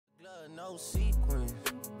gold sequins.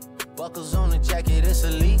 Buckles on the jacket, it's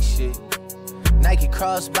elite shit. Nike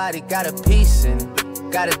crossbody got a piece in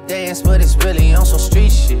it. Gotta dance, but it's really on some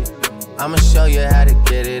street shit. I'ma show you how to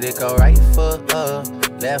get it. It go right foot up,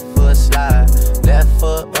 left foot slide, left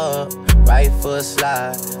foot up, right foot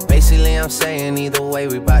slide. Basically, I'm saying either way,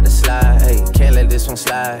 we bout to slide. Hey, can't let this one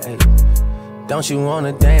slide. Hey. Don't you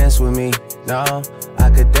wanna dance with me? No, I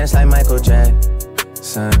could dance like Michael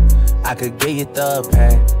Jackson. I could get you the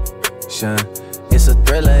passion. It's a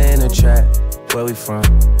thriller in the trap. Where we from?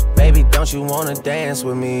 Baby, don't you wanna dance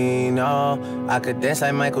with me? No, I could dance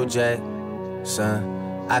like Michael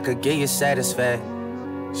Jackson. I could get you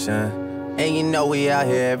satisfaction. And you know we out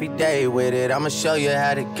here every day with it. I'ma show you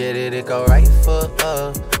how to get it. It go right foot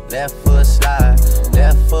up, left foot slide,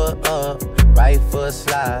 left foot up, right foot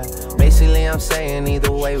slide. Basically, I'm saying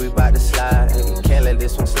either way, we bout to slide. Hey, can't let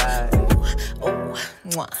this one slide.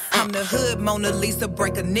 I'm the hood Mona Lisa,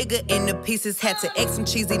 break a nigga into pieces. Had to X some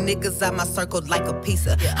cheesy niggas out my circle like a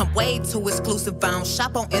pizza. I'm way too exclusive, I don't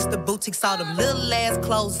shop on Insta boutiques. All them little ass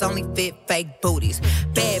clothes only fit fake booties.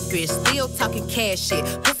 Bad bitch, still talking cash shit.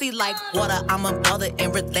 Pussy like water, I'm a mother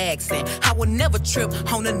and relaxing. I would never trip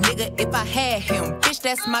on a nigga if I had him. Bitch,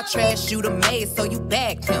 that's my trash, you the maid, so you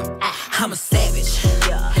bagged him. I'm a savage,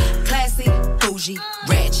 classy, bougie,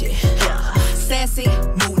 ratchet, sassy,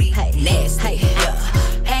 moody, nasty,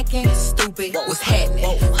 acting stupid. What's happening,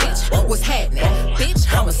 bitch? What's happening, bitch?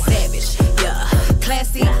 I'm a savage,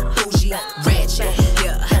 classy, bougie, ratchet,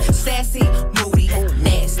 sassy, moody,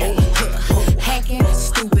 nasty, hacking,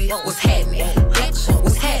 stupid. What's happening, bitch?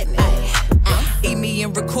 What's happening? Eat me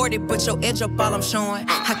and record it, but your edge up all I'm showing.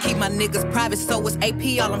 I keep my niggas private, so it's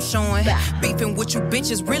AP all I'm showing. Beefing with you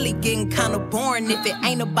bitches really getting kinda boring. If it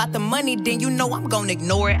ain't about the money, then you know I'm gonna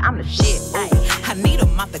ignore it. I'm the shit. I need a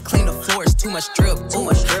mop to clean the floors, too much drip.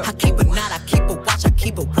 I keep a knot, I keep a watch, I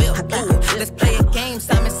keep a whip. Let's play a game.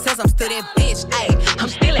 Simon says I'm still that bitch. I'm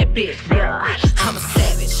still that bitch. I'm a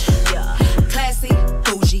savage, classy,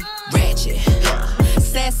 bougie, ratchet,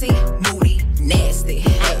 sassy, moody, nasty,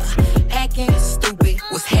 acting stupid.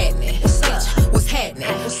 What's happening, bitch? What's happening,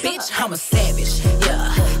 bitch? I'm a savage,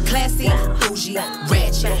 classy, bougie,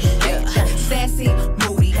 ratchet, sassy,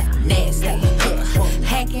 moody, nasty,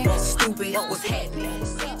 hacking, stupid. What's happening,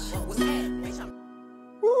 bitch? What's happening, bitch?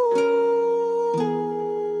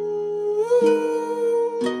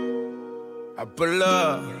 I pull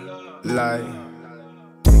up like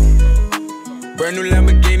brand new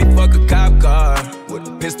Lamborghini, fuck a cop car. With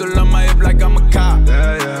a pistol on my hip like I'm a cop.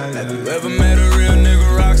 Have you ever met a real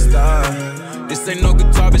nigga rock star? This ain't no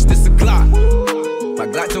guitar, bitch, this a Glock. My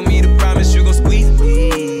Glock told me to promise you gon' squeeze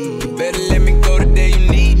me. You better let me go the day you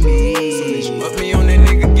need me. So bitch, you put me on that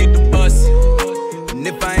nigga, get the bus. And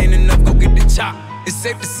if I ain't enough, go get the chop. It's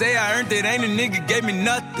safe to say I earned it, ain't a nigga gave me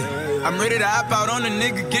nothing. I'm ready to hop out on a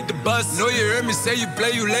nigga, get the bus. Know you heard me say you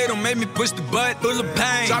play, you late, don't make me push the butt. Full of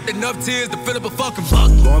pain, dropped enough tears to fill up a fucking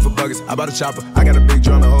bucket. Going for buggers, I bought a chopper. I got a big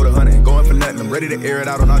drum to hold 100. Ain't going for nothing, I'm ready to air it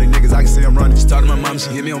out on all these niggas, I can see I'm running. She talked to my mom, she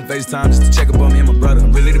hit me on FaceTime just to check up on me and my brother.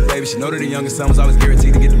 I'm really the baby, she know that the youngest son was always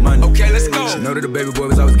guaranteed to get the money. Okay, let's go. She know that the baby boy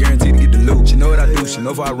was always guaranteed to get the loot. She know what I do, she know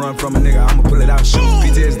if I run from a nigga, I'ma pull it out and shoot.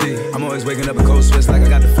 PTSD, I'm always waking up in cold sweats like I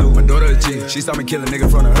got the flu. My daughter a G, she saw me kill a nigga in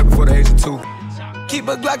front of her before the age of 2. Keep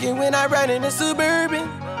a Glockin' when I ride in the Suburban.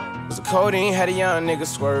 Was a codeine, had a young nigga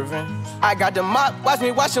swerving. I got the mop, watch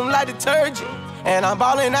me wash him like detergent. And I'm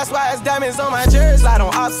ballin', that's why it's diamonds on my jersey. Slide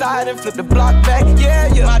on outside and flip the block back, yeah.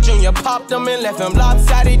 My junior popped him and left him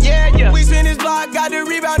lopsided, yeah. We spin his block, got the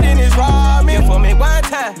rebound in his ramen. For me one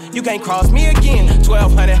time, you can't cross me again.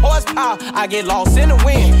 1200 horsepower, I get lost in the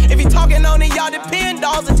wind. If he talking on it, y'all depend,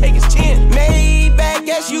 dolls will take his chin. Maybach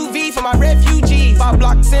SUV for my refugees. 5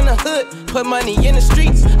 blocks in the hood, put money in the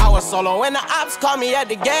streets. I was solo and the ops called me at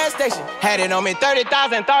the gas station. Had it on me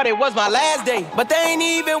 30,000, thought it was my last day. But they ain't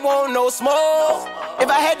even want no smoke. If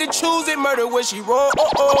I had to choose it, murder would she roll?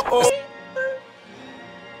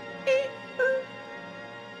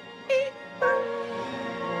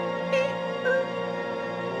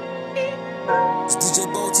 It's DJ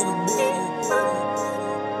Bolt in the building.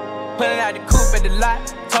 Pulling out the coupe at the lot.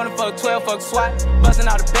 Told him fuck 12, fuck SWAT. Busting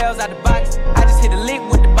all the bells out the box. I just hit a lick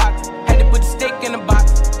with the box. Had to put the stick in the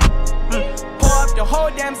box. Pour up the whole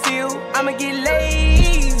damn seal. I'ma get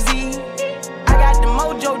lazy. I got the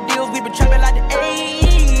mojo deals. We been trapping like the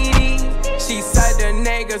 80s. She said the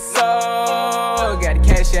nigga so got the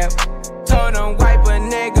cash out. Told him wipe a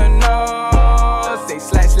nigga no. Say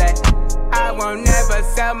slash. I won't never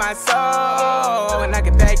sell my soul. And I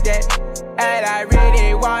can back that. And I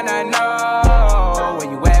really wanna know where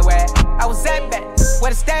you at, where I was at back. Where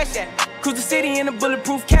the stash at? Cruise the city in a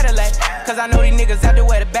bulletproof Cadillac. Cause I know these niggas out there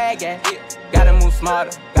where the bag at. Gotta move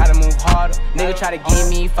smarter, gotta move harder. Nigga try to give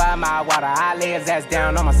me 5 mile water. I lay his ass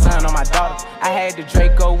down on my son, on my daughter. I had the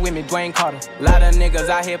Draco with me, Dwayne Carter. Lot of niggas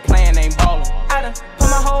out here playing, ain't ballin'. I done put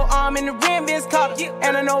my whole arm in the rim, Vince Carter.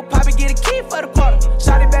 And I know Poppy get a key for the quarter.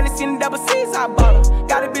 Shawty barely seen the double C's, I bought her.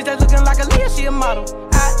 Got a bitch that's looking like a Leah, she a model.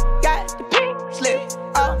 I got the pink slip,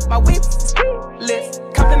 my whip is list.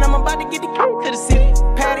 Compton, I'm about to get the key to the city.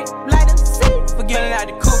 Patty, light up the seat. Forgetting out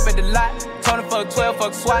the coupe at the lot. Tony fuck 12,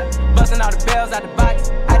 fuck SWAT. Busting all the bells out the box.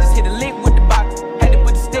 I just hit a lick with the box. Had to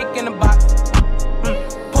put the stick in the box.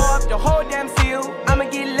 Pour up the whole damn seal. I'ma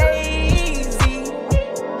get lazy.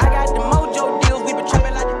 I got the mojo deals. We been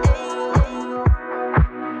trapping like the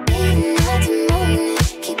Waiting at the moment,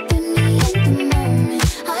 keeping me in the moment.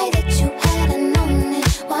 I that you had known it.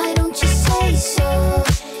 Why don't you say so?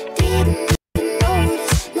 Didn't even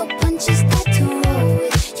notice. No punches that to roll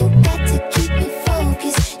with. You got to keep me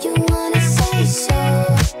focused. You wanna say so?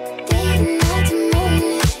 Waiting at the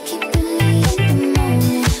moment, keeping me in the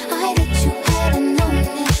moment. I that you had known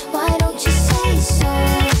it. Why don't you say so?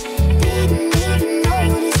 Didn't even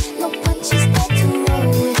notice. No punches that to roll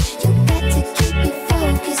with. You got to keep me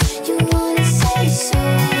focused. You wanna say so?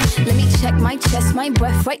 Let me check my chest, my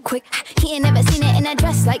breath right quick. He ain't never seen it in a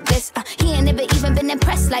dress like this. He ain't never even been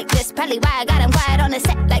impressed like this. Probably why I got him quiet on the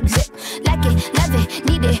set like zip. Like it, love it,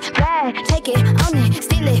 need it, bad. Take it, own it,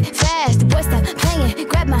 steal it, fast. The boy stop playing,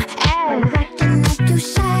 grab my ass. Acting like you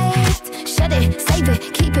shy. Shut it, save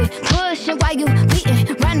it, keep it pushing while you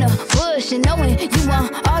beating round the bush and knowing you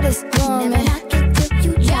want all this woman. Never knock it till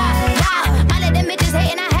you try. All of them bitches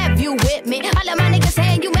hating, I have you with me. All of my niggas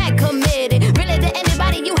saying you mad committed. Really to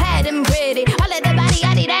anybody, you had them pretty. All of the body,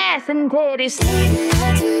 I need ass and titties. Waiting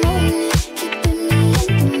at the moment, keeping me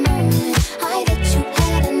in the moment. I that you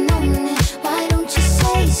had known it. Why don't you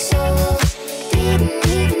say so? Didn't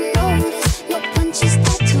even notice. No punches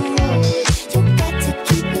that to roll with. You got to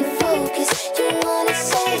keep me focused. You wanna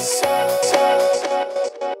say so?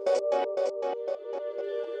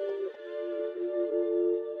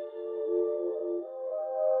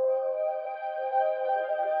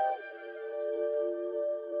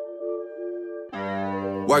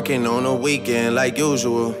 Working on the weekend like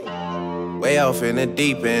usual. Way off in the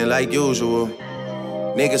deep end like usual.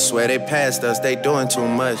 Niggas swear they passed us, they doing too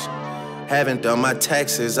much. Haven't done my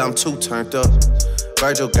taxes, I'm too turned up.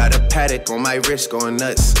 Virgil got a paddock on my wrist going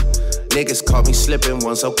nuts. Niggas caught me slipping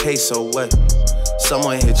once, okay, so what?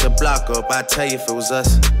 Someone hit your block up, I tell you if it was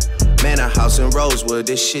us. Man, a house in Rosewood,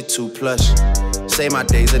 this shit too plush. Say my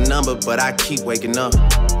day's a number, but I keep waking up.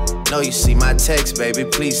 Know you see my text, baby,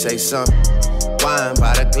 please say something. Wine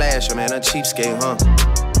by the glass, your man a cheapskate, huh?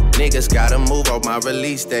 Niggas gotta move on my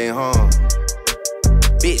release day, huh?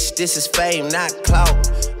 Bitch, this is fame, not clout.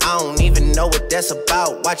 I don't even know what that's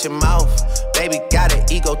about. Watch your mouth. Baby got an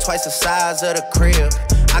ego twice the size of the crib.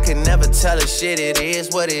 I can never tell a shit, it is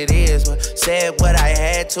what it is. But said what I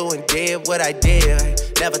had to and did what I did.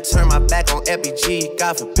 Never turn my back on FBG,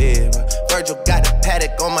 God forbid. Virgil got a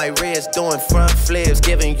paddock on my wrist, doing front flips.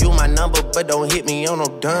 Giving you my number, but don't hit me on no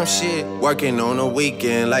dumb shit. Working on the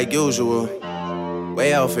weekend like usual.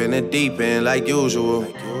 Way off in the deep end like usual.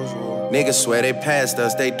 Niggas swear they passed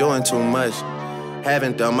us, they doing too much.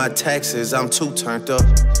 Haven't done my taxes, I'm too turned up.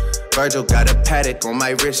 Virgil got a paddock on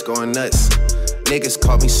my wrist going nuts. Niggas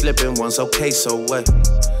caught me slipping once, okay, so what?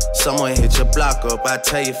 Someone hit your block up, I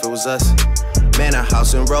tell you if it was us. Man, a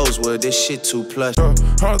house in Rosewood, this shit too plush.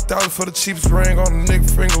 100,000 for the cheapest ring on the nigga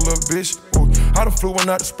finger, little bitch. Ooh, I done flew one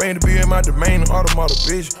out to Spain to be in my domain, automata,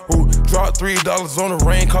 bitch. Ooh, dropped $3 on the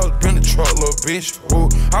rain, cause it been the truck, little bitch. Ooh,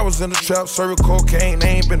 I was in the trap, serving cocaine, they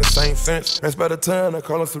ain't been the same since. That's by the time I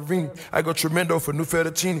call her Serena. I go tremendo for new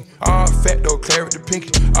fettuccine. All fat though, claret the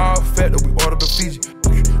pinky. All fat though, we order the Fiji.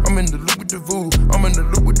 I'm in the loop with the voodoo, I'm in the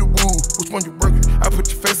loop with the woo. Which one you working? I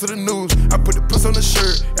put your face on the news, I put the puss on the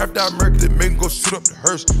shirt. After I murked it, make him go shoot up the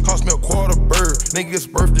hearse. Cost me a quarter bird. Nigga's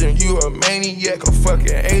birthday and you a maniac, a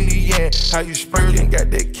fucking alien. How you spurting?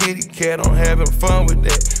 Got that kitty cat, I'm having fun with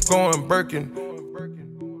that. Going Birkin.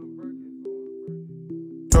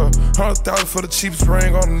 100,000 for the cheapest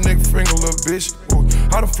ring on the nigga finger, little bitch. Ooh,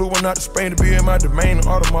 I done flew one out to Spain to be in my domain,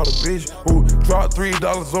 automata, bitch. Ooh, dropped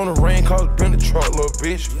 $3 on the rain, cause it been the truck, little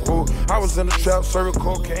bitch. Ooh, I was in the trap, serving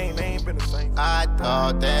cocaine, they ain't been the same. I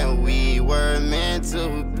thought that we were meant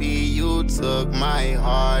to be. You took my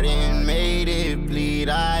heart and made it bleed.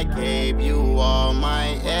 I gave you all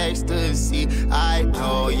my ecstasy. I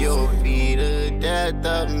know you'll be the devil. death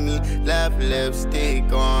of me. Left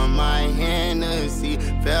lipstick on my Hennessy.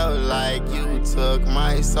 Felt like you took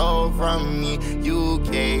my soul from me. You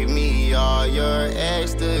gave me all your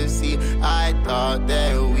ecstasy. I thought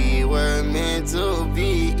that we were meant to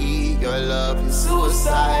be. Your love is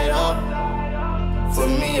suicidal. For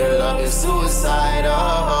me, your love is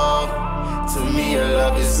suicidal. To me, your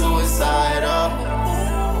love is suicidal.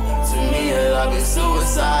 To me, your love is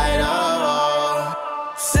suicidal.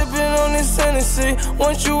 Sipping on this Hennessy.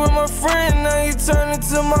 Once you were my friend, now you turn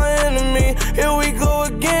into my enemy. Here we go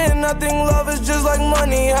again. I think love is just like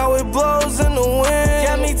money, how it blows in the wind.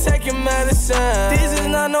 Got me taking medicine. This is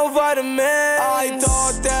not no vitamin. I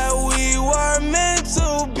thought that we were meant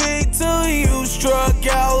to be till you struck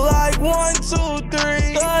out like 1, 2,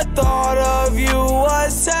 3. The thought of you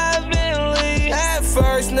was heavenly. At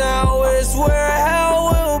first, now it's where hell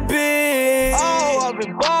will be. Oh, I've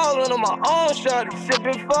been ballin' on my own shawty.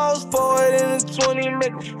 Sippin' foes, pour it in the 20,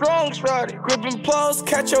 make a strong shawty. Grippin' post,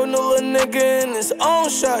 catch your new little nigga in his own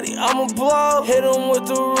shawty. I'ma blow, hit him with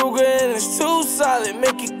the Ruger and it's too solid.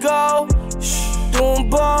 Make it go, shh, doing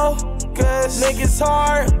both. Guess niggas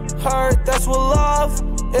hurt, that's what love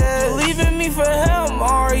is. Leaving me for him,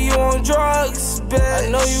 are you on drugs, bitch? I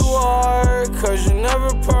know you are, cause you never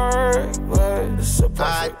perk, but it's a perfect.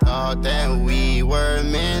 I thought that we were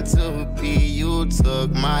meant to be. You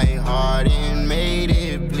took my heart and made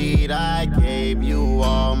it bleed. I gave you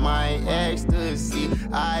all my ecstasy.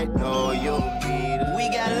 I know you'll be. We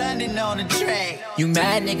got London on the track. You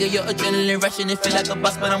mad, nigga, your adrenaline rushing. It feel like a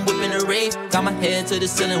bus, but I'm whipping a rave. Got my head to the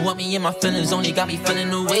ceiling, want me in my feelings. Only got me feeling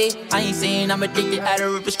the way. I ain't saying I'm addicted, out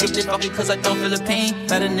of a prescription. Fuck it, cause I don't feel the pain.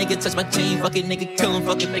 Let a nigga touch my chain. Fuck it, nigga, kill him.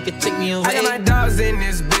 Fuck it, make it take me away. I got my dogs in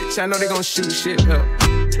this bitch, I know they gon' shoot shit up.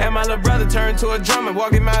 And my little brother turned to a drummer,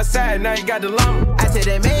 walking my side, now he got the llama. I said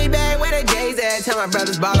that Maybach where the gays at. Tell my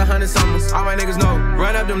brothers ball 100 summers. All my niggas know,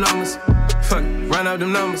 run up them numbers. Fuck, run up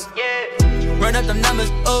them numbers. Yeah. Run up them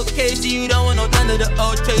numbers, okay, see you don't want no thunder. The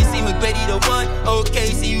old Tracy McGrady the one, okay,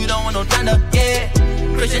 see you don't want no thunder, yeah.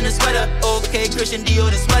 Christian the sweater, okay, Christian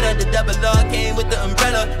Dior the sweater. The double R came with the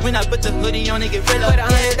umbrella. When I put the hoodie on, it get realer. Put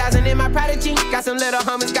 100,000 in my Prodigy. Got some little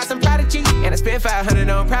homies, got some Prodigy. And I spent 500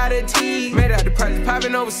 on Prodigy. Made out the project,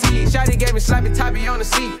 popping overseas. Shawty gave me sloppy toppy on the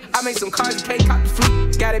seat. I make some cars, you can't cop the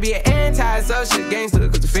fleet. Gotta be an anti-social gangster,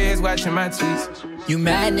 cause the feds watching my tweets. You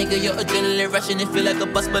mad, nigga, your adrenaline rushing. It feel like a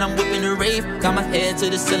bus, but I'm whipping a rave. Got my head to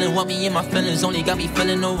the ceiling, want me in my feelings. Only got me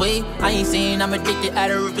feeling away. I ain't saying I'm addicted,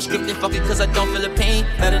 out of a prescription. Fuck it, cause I don't feel the pain.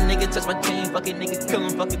 Let a nigga touch my chain. Fuck it, nigga, kill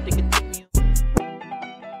him. Fuck it, nigga, take me.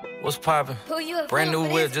 What's poppin'? Brand new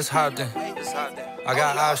whip, just hopped in. I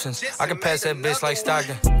got options, I can pass that bitch like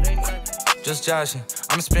Stockton. Just joshing,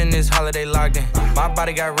 I'ma spend this holiday locked in. My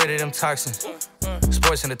body got rid of them toxins.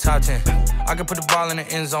 Sports in the top 10. I can put the ball in the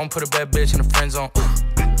end zone, put a bad bitch in the friend zone.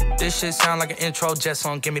 This shit sound like an intro jet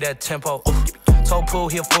song, give me that tempo. Told Pooh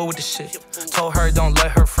he a fool with the shit. Told her don't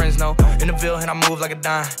let her friends know. In the Ville and I move like a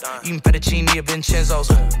dime. Eating fettuccine at Vincenzo's.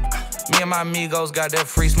 Me and my amigos got that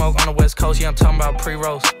free smoke on the West Coast. Yeah, I'm talking about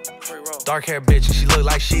pre-rolls. Dark hair bitch and she look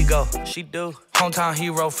like she go. She do. Hometown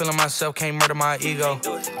hero, feeling myself, can't murder my ego.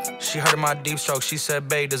 She heard of my deep stroke. She said,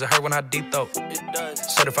 babe, does it hurt when I deep throat? It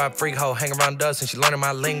does. Certified freak hoe, hang around dust and she learning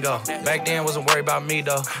my lingo. Back then, wasn't worried about me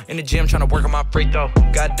though. In the gym, trying to work on my free throw.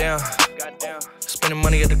 Goddamn. Spending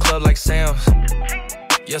money at the club like Sam's.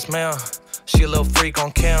 Yes, ma'am. She a little freak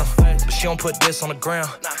on cam, but she don't put this on the ground.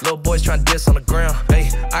 Little boys tryna diss on the ground. Hey,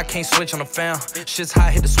 I can't switch on the fan. Shit's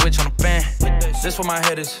hot, hit the switch on the fan. This where my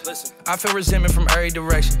head is. I feel resentment from every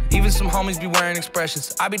direction. Even some homies be wearing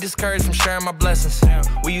expressions. I be discouraged from sharing my blessings.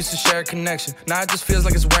 We used to share a connection. Now it just feels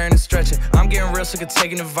like it's wearing and stretching. I'm getting real sick of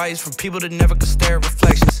taking advice from people that never could stare at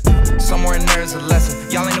reflections. Somewhere in there is a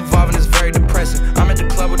lesson. Y'all ain't evolving, it's very depressing. I'm at the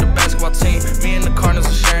club with the basketball team. Me and the Cardinals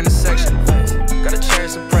are sharing the section. Gotta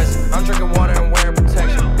cherish the present. I'm drinking water and wearing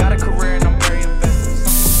protection. Got a career and I'm very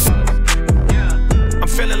invested. I'm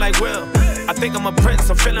feeling like Will. I think I'm a prince,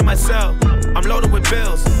 I'm feeling myself. I'm loaded with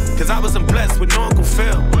bills, cause I wasn't blessed with no Uncle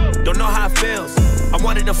Phil. Don't know how it feels. I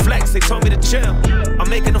wanted to flex, they told me to chill. I'm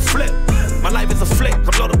making a flip. My life is a flick,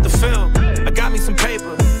 I'm loaded up the film. I got me some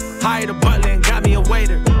paper, hired a butler and got me a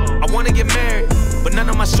waiter. I wanna get married, but none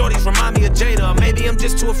of my shorties remind me of Jada. Or maybe I'm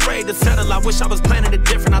just too afraid to settle. I wish I was planning it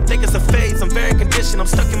different. I think it's a phase, I'm very conditioned. I'm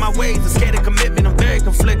stuck in my ways, I'm scared of commitment. I'm very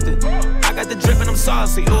conflicted. I got the drip and I'm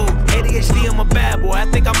saucy, ooh. ADHD, I'm a bad boy. I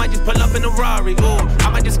think I might just pull up in a Rari, ooh. I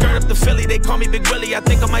might just skirt up the Philly, they call me Big Willie. I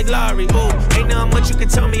think I might Larry, ooh. Ain't nothing much you can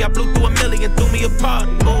tell me. I blew through a million, threw me a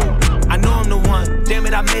party, ooh. I know I'm the one. Damn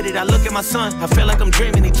it, I made it. I look at my son. I feel like I'm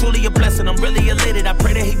dreaming. He truly a blessing. I'm really elated. I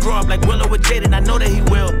pray that he grow up like Willow with Jaden. I know that he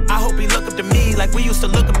will. I hope he look up to me like we used to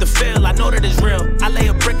look up to Phil. I know that it's real. I lay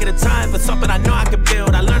a brick at a time for something I know I can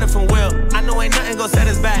build. I learned it from Will. I know ain't nothing gon' set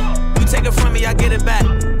us back. You take it from me, I get it back.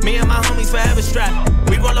 Me and my homies forever strapped.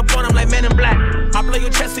 We roll up on them like Men in Black. I blow your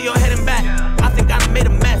chest to your head and back. I think I done made a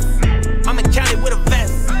mess. I'm in Cali with a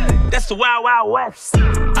vest. That's the Wild Wild West.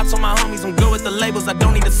 I told my homies I'm good with the labels. I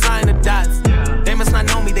don't need to sign the dots. They must not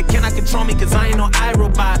know me. They cannot control me cause I ain't no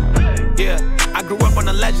iRobot. Yeah, I grew up on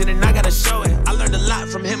a legend and I gotta show it. I learned a lot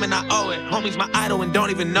from him and I owe it. Homie's my idol and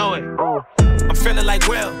don't even know it. I'm feeling like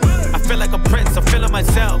Will. I feel like a prince. I'm feeling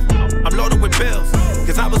myself. I'm loaded with bills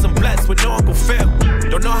cause I wasn't blessed with no Uncle Phil.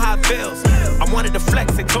 Don't know how it feels. I wanted to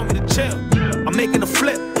flex. They told me to chill. I'm making a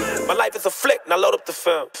flip. My life is a flick. Now load up the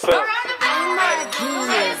film.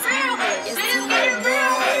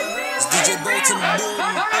 It's DJ Bolt in the building.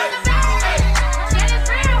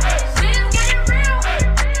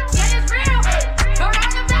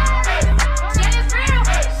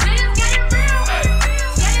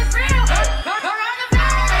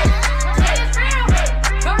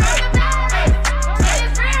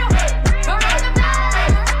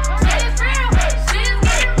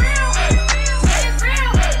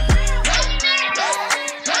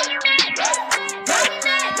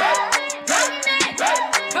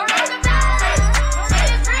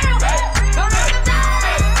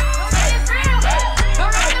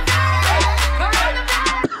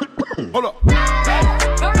 Hold up.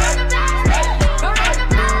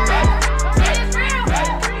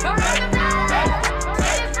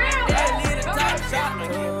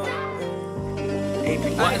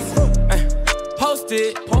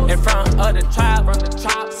 Posted in front of the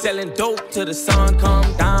tribe, selling dope till the sun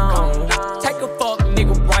come down. Take a fuck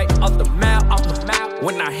nigga right off the map.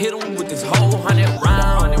 When I hit him with this whole 100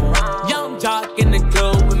 round. Young jock in the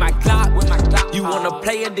club with my clock. You wanna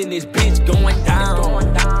play it, then this bitch going down.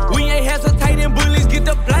 We ain't hesitating, bullies get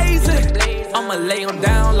the blazing. I'ma lay him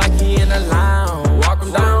down like he in a lounge. Walk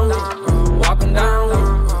him down, walk him down,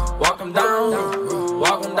 walk him down,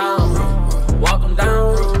 walk him down, walk him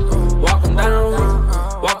down, walk him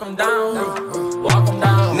down, walk him down, walk him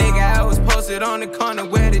down. Nigga, I was posted on the corner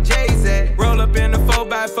where the J's at. Roll up in the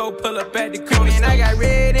 4x4, pull up at the corner. And I got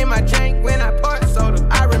red in my drink when I poured soda.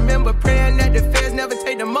 I remember praying that the feds never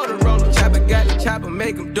take the Motorola. Chopper got the chopper,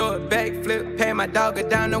 make him do a backflip. Pay my dog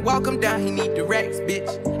down and walk him down, he need the racks, bitch.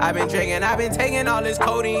 I been drinking, I been taking all this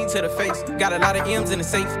codeine to the face. Got a lot of M's in the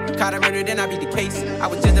safe. Caught a murder, then I beat the case. I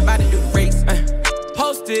was just about to do the race.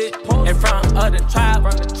 Posted in front of the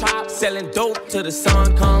tribe, selling dope till the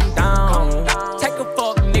sun come down. Take a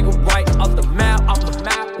fuck nigga right off the map.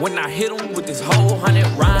 When I hit him with this whole 100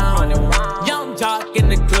 round. Young jock in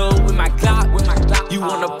the club with my clock. You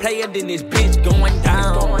wanna play it, then this bitch going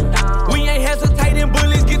down. We ain't hesitating,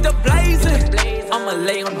 bullies get the blazing. I'ma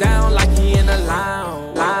lay him down like he in a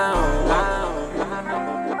lounge.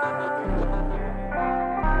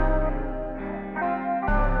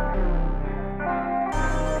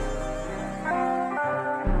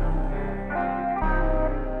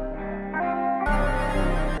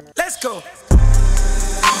 Let's go.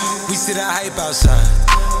 We see the hype outside,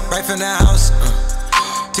 right from the house.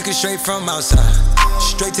 Took it straight from outside,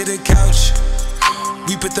 straight to the couch.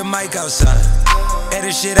 We put the mic outside,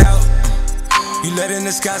 edit shit out. You letting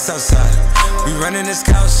the scouts outside, we running the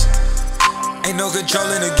scouts. Ain't no control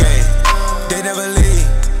in the game, they never leave.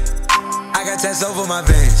 I got tats over my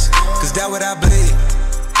veins, cause that what I bleed.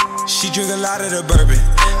 She drink a lot of the bourbon,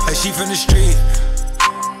 like she from the street.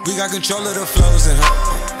 We got control of the flows in her.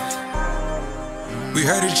 We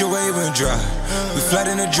heard that your wave went dry, we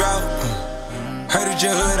flooding the drought. Heard that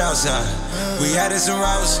your hood outside, we added some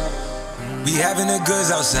routes. We having the goods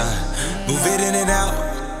outside, move it in and out.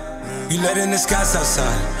 You letting the scouts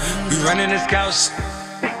outside, we running the scouts.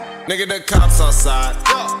 Nigga, the cops outside,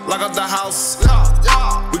 lock up the house.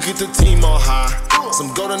 We keep the team on high,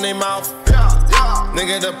 some gold in their mouth.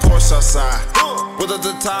 Nigga, the Porsche outside, with at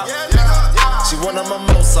the top. She one of my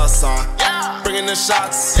most outside, bringing the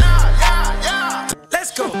shots.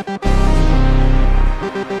 Let's go.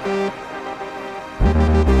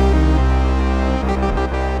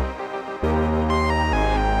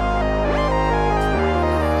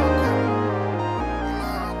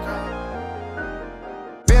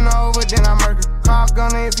 Been over, then I murder. Call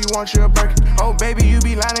gunner if you want you a Birkin. Oh baby, you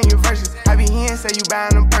be lying your verses. I be here and say you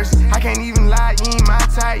buying them purses. I can't even lie, you ain't my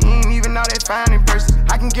type. You ain't even know that fine in person.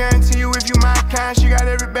 I can guarantee you if you my kind, she got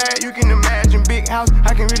every bag you can imagine. Big house,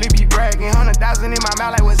 I can really be bragging. 100,000 in my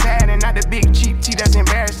mouth like what's happening. Not the big cheap tea that's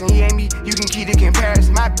embarrassing. He ain't me, you can keep the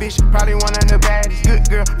comparison. My bitch, probably one of the baddest. Good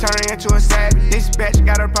girl, turning into a savage. This bitch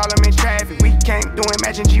got a problem in traffic. We can't do it,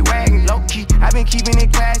 matching G-Wagon. Low key, I been keeping it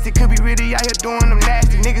classy. Could be really out here doing them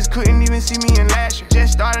nasty. Niggas couldn't even see me in last year.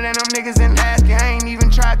 Just started and them niggas in last year. I ain't even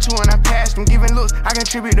tried to and I passed them. Giving looks, I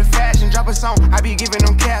contribute to fashion. Drop a song, I be giving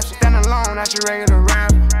them captions. Stand alone, not your regular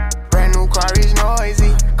rapper. Brand new car is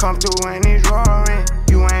noisy. Come through and it's roaring.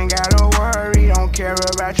 You ain't gotta worry, don't care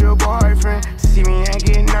about your boyfriend. See me and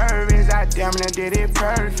get nervous, I damn near did it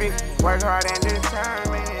perfect. Work hard and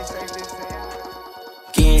determined, it's safe to say.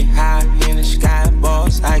 Getting high in the sky,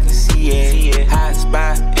 boss, I can see it. Hot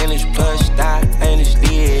spot in this plush dot, and it's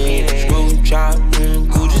lit. Screw chop,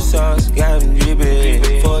 Gucci sauce, got me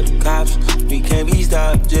drippin'. For the cops, we can't be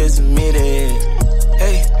stopped, just admit it.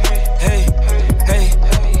 Hey, hey, hey,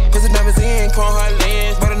 put the diamonds in, call her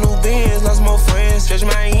lens. Bought a new Benz, lost more friends. Stretch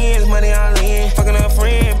my ends, money all in. Fucking a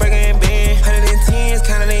friend, breaking and bend. 110s,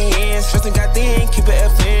 counting the ends. Trustin' got thin, keep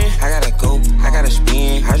it FN. I gotta go, I gotta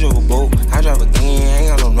spin. I drove a boat, I drive again. I ain't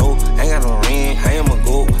got no note, I ain't got no rent. I am a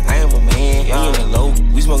goat, I am a man. We in the low,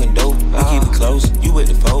 we smoking dope. We keep it close, you with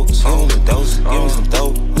the folks. Give me the dose, give me some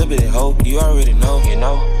dope. Little bit of hope, you already know, you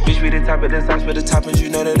know. Bitch, we the top of the sauce for the toppings, you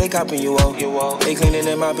know that they copping you off. They cleaning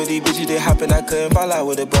them out, but these bitches they hopping. I couldn't fall out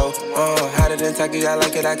with it, bro. Hotter than Taki, I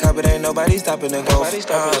like it, I cop it. Ain't nobody stopping the go.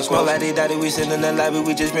 Smoke like they daddy, we sitting in the lobby,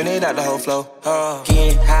 we just rented out the whole flow.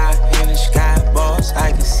 Getting high in the sky, boss,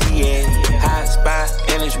 I can see it. Hot spot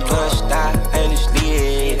in this plush dot, and it's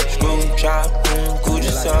lit. Screw chop, Gucci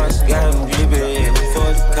sauce, got me drippin'. For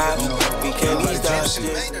the cops, we can't be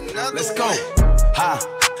stopped. Let's go.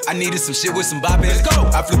 Ha. I needed some shit with some bop in it. Let's go.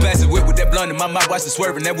 I flew past the whip with that blunt in my mouth, watched it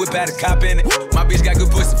swerving. That whip had a cop in it. My bitch got good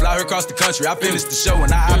pussy, fly her across the country. I finished the show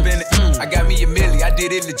and I hop in it. I got me a milli, I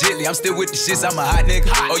did it legitly. I'm still with the shits, I'm a hot nigga.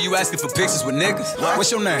 Oh, you asking for pictures with niggas? What's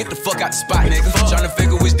your name? Get the fuck out the spot, nigga. Tryna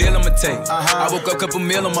figure which deal I'ma take. I woke up, couple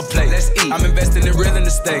meal on my plate. Let's eat. I'm investing in real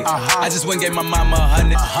estate. I just went and gave my mama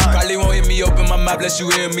 100. Carly won't hear me open my mouth, bless you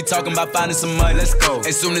hear me talking about finding some money. Let's go.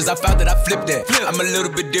 As soon as I found that, I flipped that. I'm a little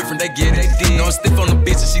bit different, they get it. No, I'm stiff on the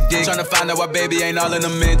bitch and she dig. Tryna find out why baby ain't all in the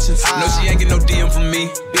mentions. No, she ain't get no DM from me.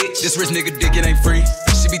 Bitch, this rich nigga dick, it ain't free.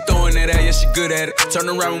 She be throwing that at, yeah, she good at it. Turn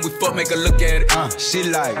around when we fuck, make her look at it. She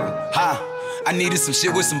like, ha. I needed some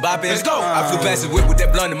shit with some bop in it. Let's go. I flew past the whip with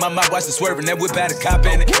that blunt in my mouth, watched it swerving. That whip had a cop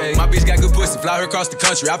in it. My bitch got good pussy, fly her across the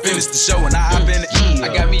country. I finished the show and I hop in it.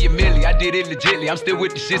 I got me a milli, I did it legitly. I'm still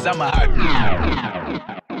with the shits, I'm a hot.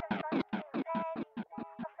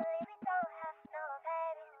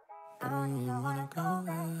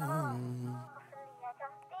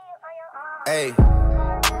 Hey.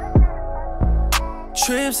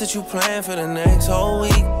 Trips that you plan for the next whole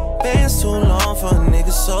week. Bands too long for a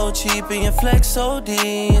nigga so cheap. And your flex OD,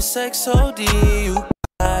 your sex OD. You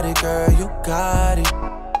got it, girl, you got it.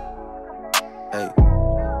 Hey.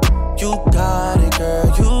 You got it, girl,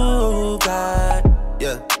 you got it.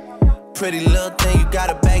 Yeah. Pretty little thing, you got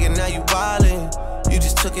a bag and now you wildin'. You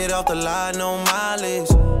just took it off the line, no mileage.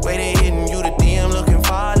 Way they hitting you, the DM looking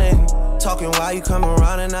violent. Talking while you come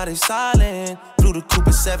around and now they silent. Blew the coupe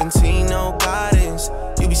at 17, no guidance.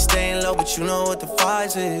 You be staying low, but you know what the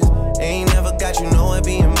price is. Ain't never got you know it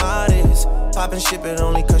being modest. Poppin' shit, but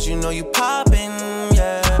only cause you know you poppin',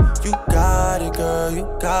 yeah. You got it, girl, you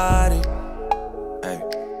got it. Hey.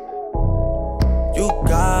 You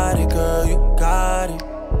got it, girl, you got it.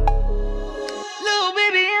 Little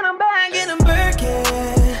baby in a bag and I'm Birkin.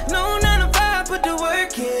 No 9 to 5, put the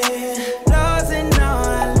work in. Laws and all,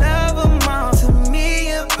 I love them all. To me,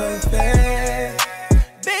 you're perfect.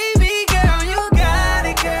 Baby girl, you got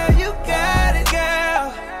it, girl. You got it,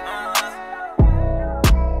 girl.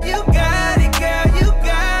 You got it, girl. You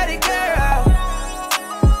got it, girl.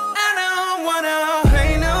 I don't wanna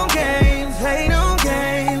play no games, play no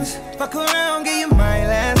games. Fuck around, give you my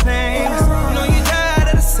last name. Know you tired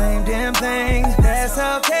of the same damn thing. That's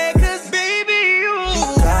okay, cause baby, you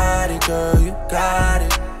got it, girl, you got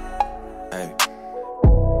it. Hey.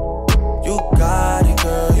 You got it,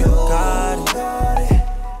 girl, you got it.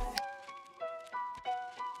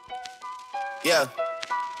 Yeah.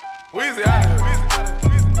 Weezy out of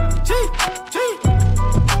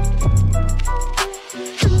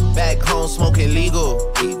Back home smoking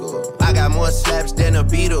legal. I got more slaps than the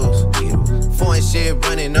Beatles. Foreign shit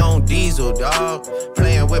running on diesel, dawg.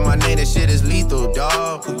 Playing with my name, that shit is lethal,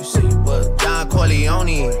 dawg. Who you say you was? Don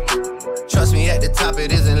Corleone. Trust me, at the top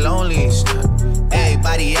it isn't lonely.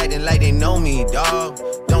 Everybody acting like they know me, dawg.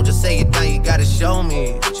 Don't just say it down, you gotta show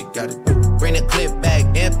me what you gotta do. Bring the clip back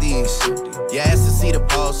empties. You asked to see the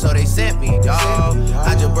ball, so they sent me, dawg.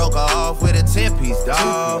 I just broke her off with a 10-piece,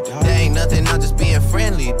 dawg. There ain't nothing, I'm just being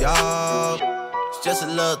friendly, dawg. just a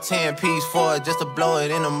little 10-piece for it, just to blow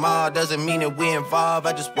it in the mall. Doesn't mean that we involved.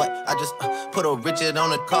 I just put a Richard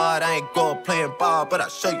on the card. I ain't going playing ball, but I'll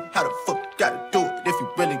show you how the fuck you gotta do it. If you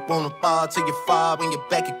really wanna ball till you fall when you're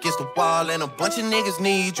back against the wall. And a bunch of niggas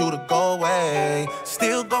need you to go away.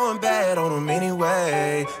 Still going bad on them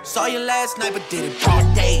anyway. Saw you last night, but did it all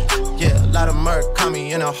day. Yeah, a lot of murk caught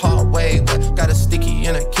me in a hard way, but got a sticky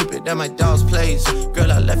and I keep it at my dog's place.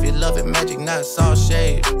 Girl, I left you loving magic, not it's all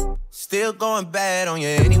shade. Still going bad on you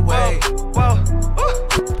anyway. Whoa,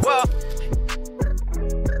 whoa.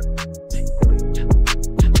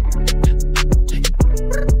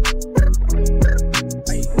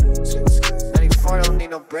 94 don't need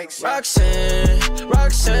no breaks. Roxanne,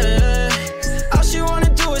 all she wanna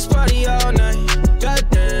do is party all night.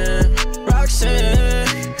 Goddamn,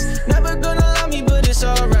 Roxanne, never gonna love me, but it's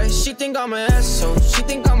alright. She think I'm an asshole, she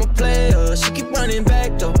think I'm a player. She keep running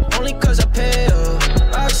back though, only cause I pay her.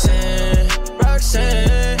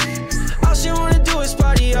 Roxanne, all she wanna do is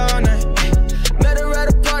party all night. Met her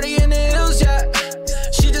at a party in the hills, yeah.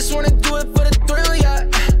 She just wanna do it for the thrill, yeah.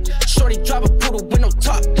 Shorty drop a poodle with no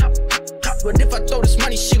top. But if I throw this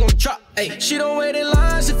money, she gon' drop. Ay. She don't wait in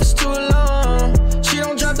lines if it's too long. She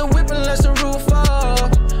don't drive the whip unless the roof off.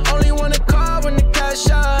 Only wanna call when the cash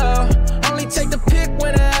out. Only take the pic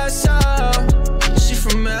when the ass out. She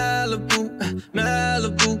from Malibu,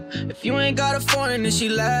 Malibu. If you ain't got a foreign, then she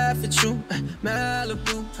laugh at you.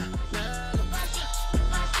 Malibu.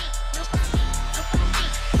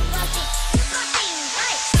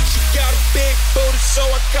 Big booty, so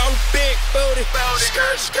I call him big booty.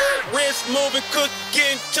 Skirt, skirt, wrist moving, cook,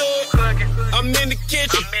 get into it. I'm in the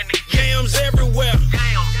kitchen, yams everywhere.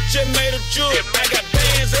 Just made a jewel, I got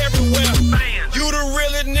bands everywhere. You the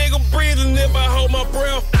realest nigga breathing if I hold my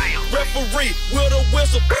breath. Referee, with a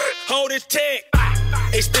whistle, hold his tag.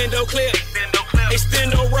 Extendo clip,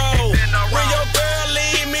 extendo roll. When your girl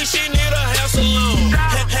leave me, she need a house alone.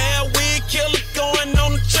 Had weed killer going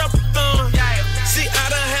on the chopper-thon. See, I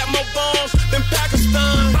done had more bombs than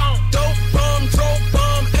Pakistan. Dope bomb,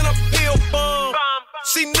 and a pill bomb.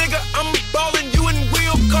 See, nigga, I'm ballin', you in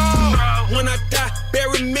wheel car. When I die,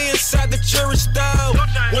 bury me inside the tourist style.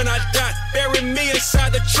 When I die, bury me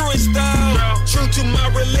inside the truest style. True to my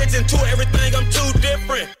religion, to everything, I'm too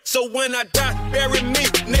different. So when I die, bury me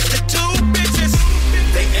next to two bitches.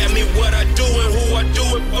 They ask me what I do and who I do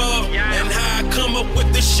it for, and how I come up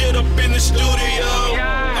with this shit up in the studio.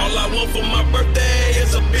 All I want for my birthday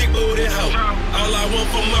is a big booty hoe. All I want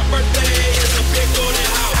for my birthday is a big booty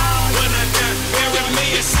hoe. When I die, bury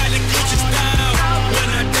me inside the Gucci style. When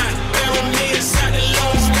I die, bury me inside the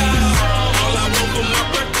Louis style. All I want for my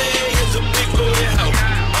birthday is a big booty hoe.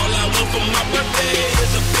 All I want for my birthday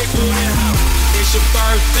is a big booty hoe. It's your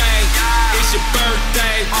birthday, it's your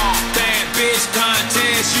birthday. Bad bitch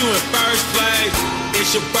contest, you in first place.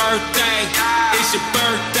 It's your birthday, it's your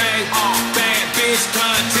birthday. Bad bitch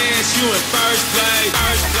contest, you in first place.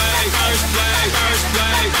 First place, first place, first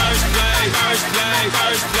place, first place, first place, first place,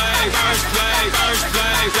 first place, first place, play, play,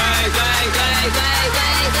 play, play, play, play,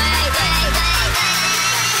 play, play.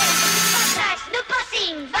 No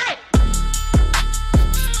passing, vai!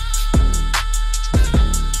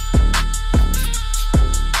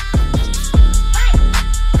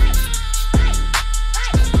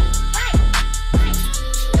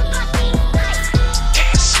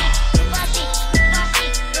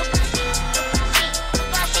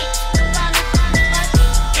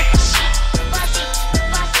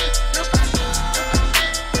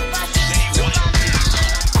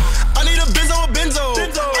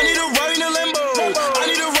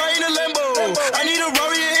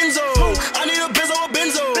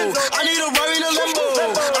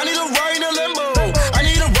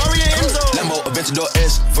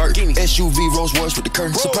 SUV Rolls Royce with the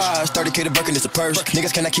curtain. Surprise, 30K to Birkin, it's a purse.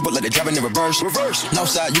 Niggas cannot keep up like they driving in reverse.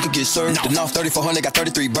 Northside, you could get served. The North 3400 got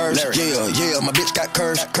 33 birds. Yeah, my bitch got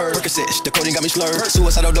curves. Percocets, the coding got me slurred.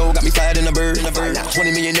 Suicidal dough got me fired in a bird.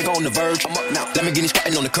 20 million nigga on the verge. I'm up now. Let me get me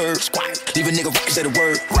squatting on the curb. Leave a nigga rockin' say the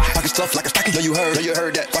word. Pocket stuff like a stocking, know you heard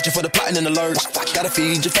that. Watching for the plotting and the lurks. Gotta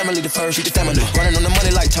feed your family the first. Feed your family. Running on the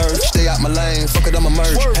money like turds. Stay out my lane, fuck it, I'm a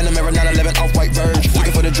merge. Panamera 911 off-white verge.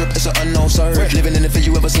 Looking for the drip, it's an unknown surge. Living in the fit,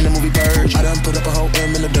 you ever seen the movie Bird? I done put up a whole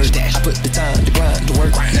M in the dirt. I put the time, the grind, the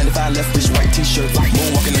work. 95 left wrist, white t-shirt.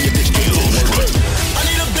 Moonwalking on your bitch, get to work. I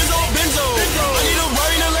need a benzo. I need a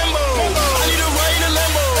ride in a Lambo. I need a ride in a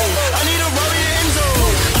Lambo. I need a ride in Enzo.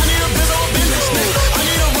 I need a benzo. I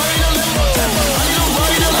need a ride in a Lambo. I need a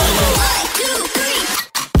ride in a Lambo. 1, 2, 3.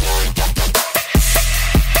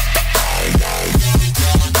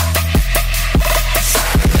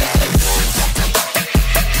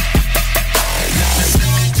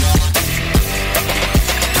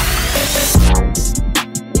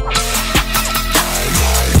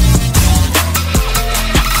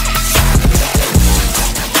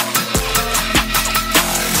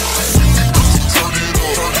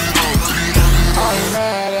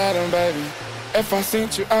 If I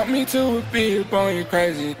sent you out, me too would be up on you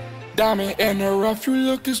crazy. Diamond in the rough, you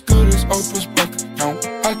look as good as Oprah's bank account.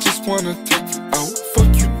 I just wanna take you out,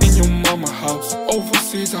 fuck you in your mama house.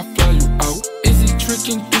 Overseas, I fly you out. Is he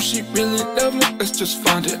tricking? Do she really love me? Let's just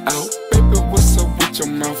find it out. Baby, what's up with your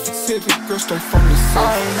mouth? Say the girl straight from the south.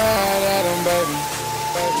 I ain't mad at him, baby.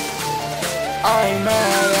 I ain't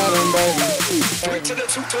mad at him, baby. 3 to the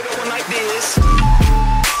 2 to the 1 like this.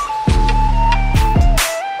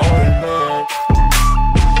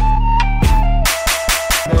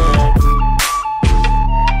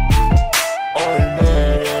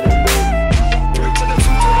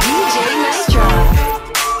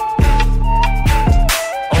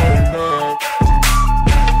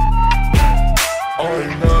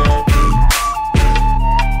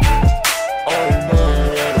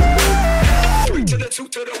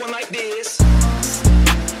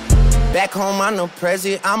 Back home, I'm no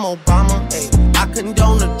president, I'm Obama. Ay. I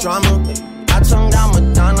condone the drama. Ay. I tongue down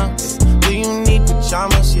Madonna. Ay. Do you need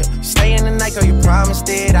pajamas? Yeah. Stay in the night, girl, you promised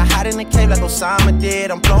it. I hide in the cave like Osama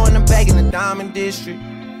did. I'm blowing the bag in the diamond district.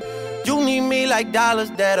 You need me like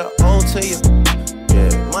dollars that are owed to you.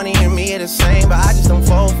 Yeah, money and me are the same, but I just don't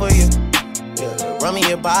fall for you. Yeah, run me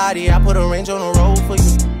your body, I put a range on the road for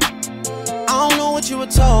you. I don't know what you were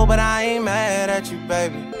told, but I ain't mad at you,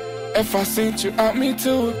 baby. If I sent you out, me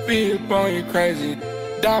too would be up on you crazy.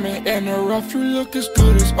 Diamond in the rough, you look as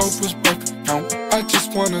good as Oprah's bank account. I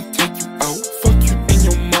just wanna take you out, fuck you in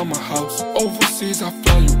your mama house. Overseas, I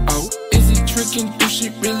fly you out. Is he tricking? Do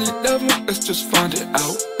she really love me? Let's just find it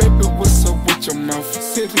out. Baby, what's up with your mouth?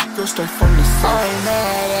 Say the girl straight from the south. I ain't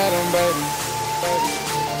mad at him, baby.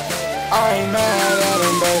 I ain't mad at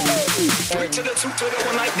him, baby. 3 to the 2 to the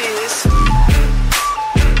 1 like this.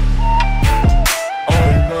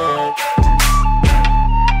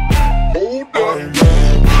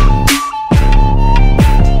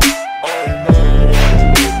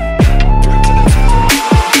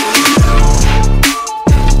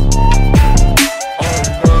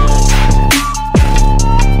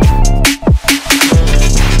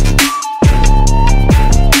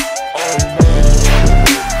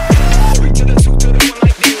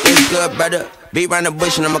 Brother, be round the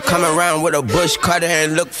bush and I'ma come around with a bush cutter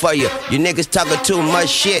and look for you. You niggas talking too much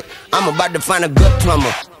shit. I'm about to find a good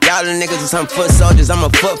plumber. Y'all the niggas are some foot soldiers, I'm a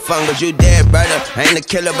foot fungus. You dead, brother. I ain't a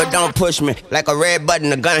killer, but don't push me. Like a red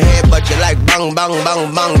button, a gun head, but you like bang, bang,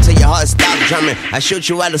 bang, bang till your heart stop drumming. I shoot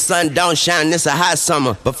you while the sun don't shine, this a hot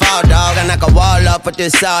summer. But fall dog, I knock a wall off, put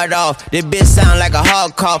this sawed off. This bitch sound like a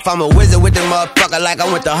hog cough. I'm a wizard with the motherfucker like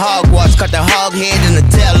I went to Hogwarts. Cut the hog head and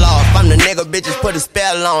the tail off. I'm the nigga bitches put a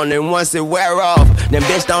spell on, and once it wear off, then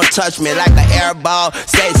bitch don't touch me like an air ball.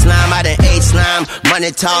 Say slime, I done ate slime. Money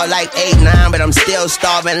tall like 8'9", but I'm still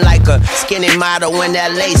starving like a skinny model when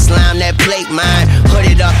that lace slime, that plate mine.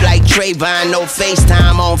 Hooded up like Trayvon, no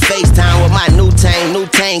FaceTime on FaceTime with my new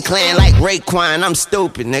Tang clan like Raekwon. I'm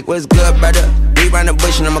stupid, nigga. What's good, brother? Be round the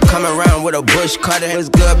bush and I'ma come around with a bush cutter. What's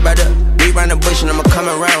good, brother? Be round the bush and I'ma come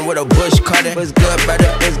around with a bush cutter. What's good, brother?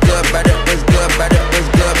 What's good, brother? What's good, brother? What's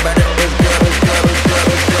good, brother? What's good, what's good, what's good,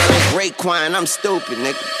 what's good? Like Raekwon, I'm stupid,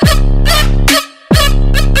 nigga.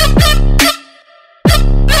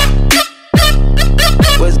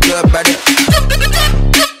 What's good, brother?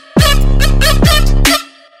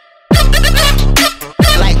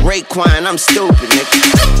 Like Raekwon, I'm stupid, nigga.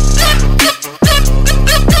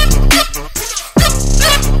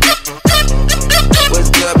 What's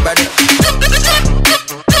good, brother?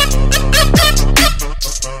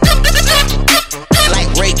 Like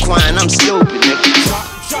Raekwon, I'm stupid, nigga.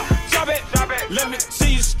 Drop it, let me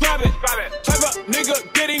see you scrub it. Type up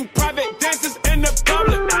nigga getting private dances in the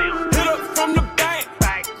public. Hit up from the back,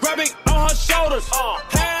 grabbing on her shoulders.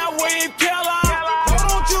 Hair wave killer, why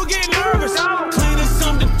don't you get nervous? Cleaning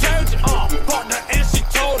some detergent, partner and she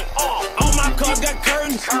told it. On my car got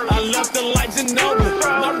curtains, I left the lights in open.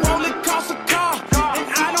 My rolling cost a car, and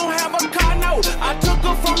I don't have a car, no. I took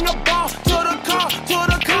her from the bar to the car, to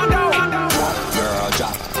the condo. Girl,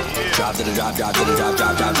 drop. Drop to the drop, drop to the drop,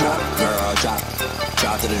 drop, drop, drop. Girl, drop.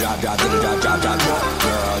 Drop to the drop, drop to the drop, drop, drop, drop.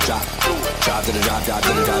 Girl, drop. Drop to the drop, drop to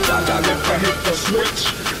the drop, drop, drop. If I hit the switch,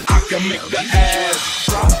 I can make the ass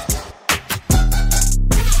drop.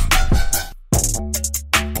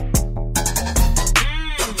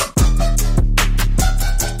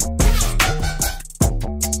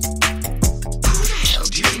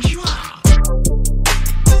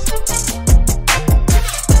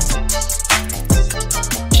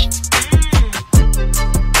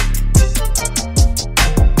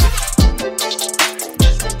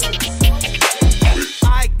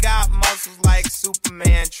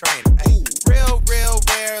 Superman trainer. Real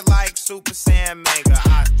rare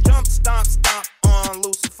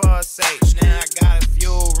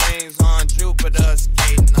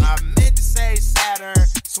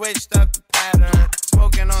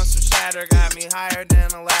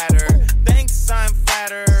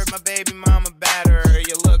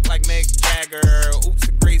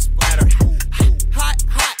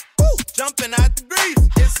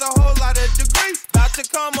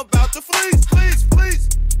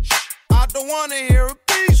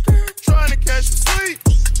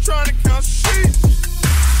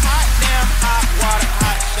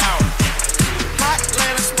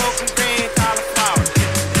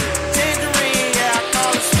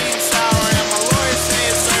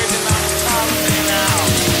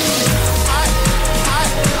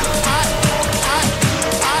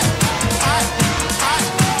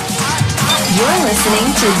You're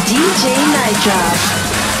listening to DJ Night Drop.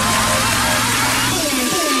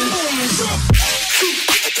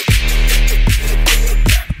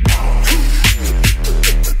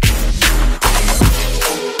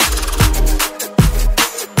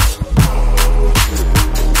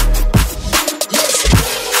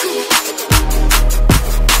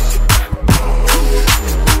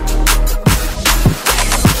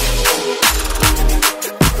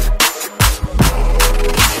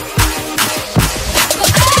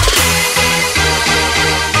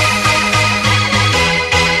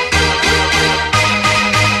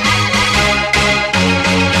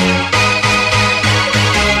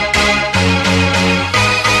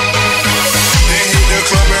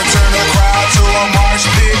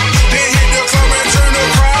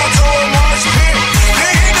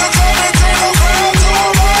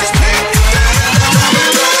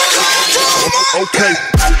 Okay.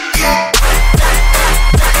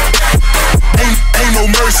 Ain't no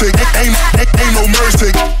mercy. Ain't no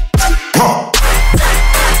mercy. Huh.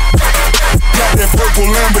 Got that purple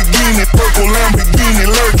Lamborghini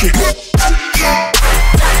lurking.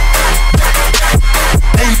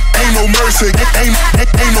 Ain't no mercy. Ain't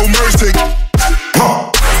no mercy. Huh.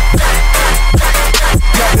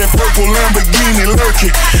 Got that purple Lamborghini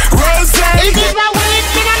lurking. Rose. It is my way,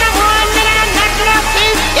 been on the run, been on the knock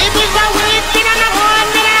this. It is my way, been on the run,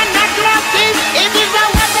 been on the knock this. It is my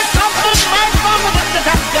way, the company, my phone,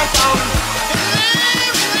 the top.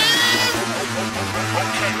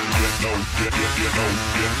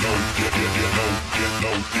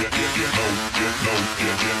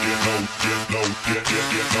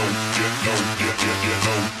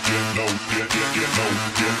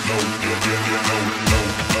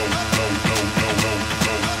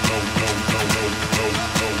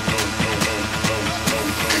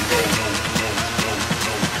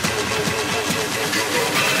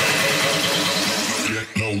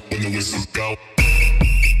 When the whistles go.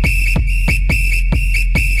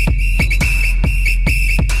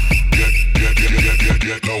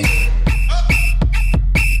 Get low.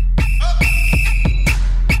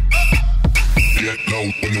 Get low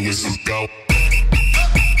when the whistles go.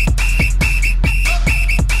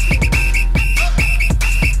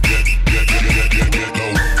 Get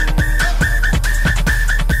low.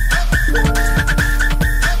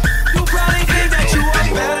 You probably think that you are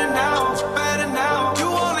better now. You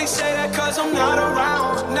only say that 'cause I'm not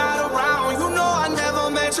around. You know I never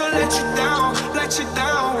meant to let you down.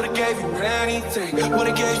 Would've gave you anything,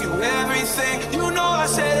 would've gave you everything. You know I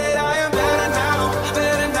said that I am better now.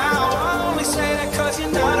 I only say that 'cause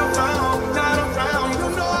you're not around. You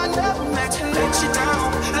know I never meant to let you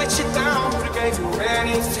down. Would've gave you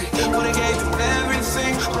anything, would've gave you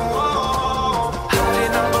everything. Oh, I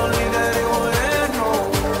did not believe that it would end, no.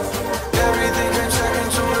 Everything came second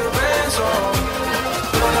to the best, oh.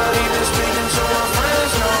 You're not even speaking to my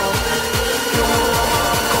friends, no. You move on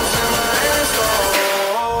my uncles and my aunts, oh.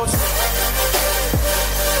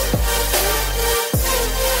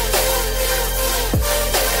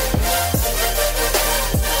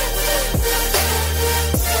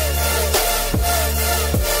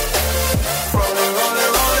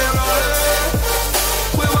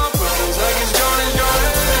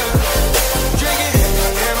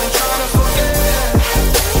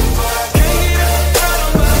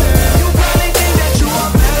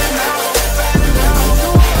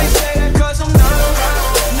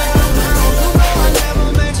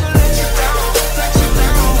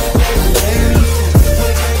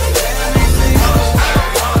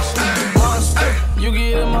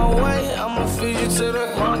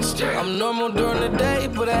 I'm normal during the day,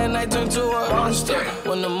 but at night turn to a monster.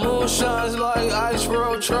 When the moon shines like ice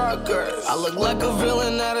road truckers, I look like a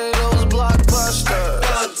villain out of those blockbusters.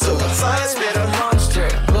 Blood to the fire, spit a monster.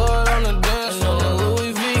 Blood on the dance floor, on the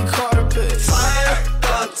Louis V carpet. Fire,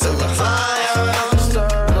 blood to the fire, monster.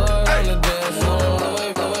 Blood on the dance floor,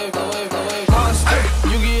 monster.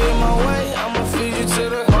 You get in my way, I'ma feed you to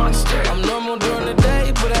the monster. I'm normal during the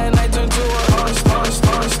day, but at night turn to a monster.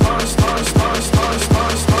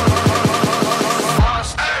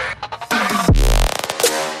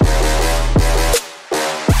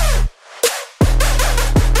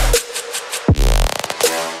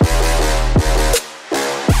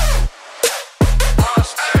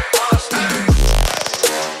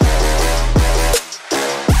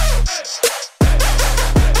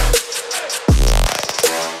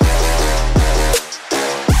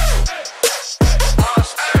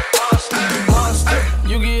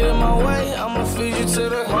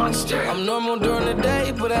 I'm normal during the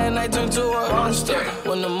day, but at night turn to a monster.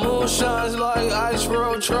 When the moon shines like ice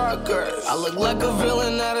road truckers, I look like a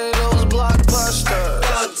villain out of those blockbusters.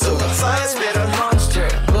 Blood to the fire, spit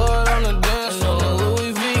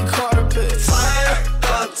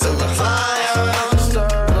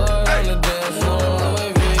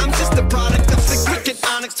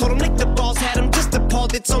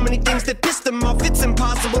things that pissed them off. It's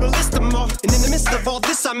impossible to list them all. And in the midst of all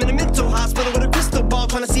this, I'm in a mental hospital with a crystal ball,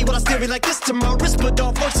 trying to see what I still be like this tomorrow.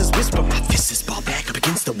 Rispadol voices whisper, my fist is ball back up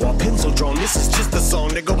against the wall, pencil drawn. This is just a song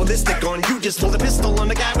to go ballistic on. You just pull the pistol on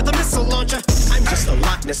the guy with the missile launcher. I'm just a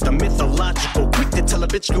Loch Ness, the mythological, quick to tell a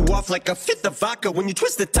bitch go off like a fifth of vodka. When you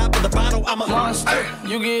twist the top of the bottle, I'm a monster.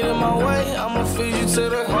 You get in my way, I'ma feed you to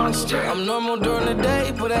the monster. I'm normal during the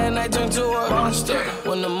day, but at night turn to a monster.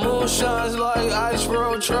 When the moon shines like ice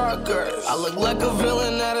road truckers, I look like a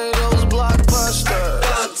villain out of those blockbusters.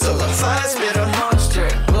 Up to the fire, spit a monster.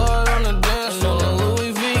 Blood on the dance floor, the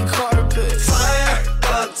Louis V carpet. Fire,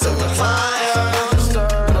 up to the fire. Monster,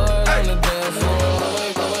 blood on the dance floor.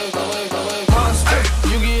 Monster,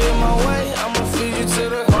 you get in my way, I'ma feed you to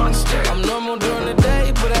the monster. I'm normal during the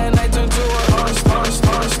day, but at night turn to a monster.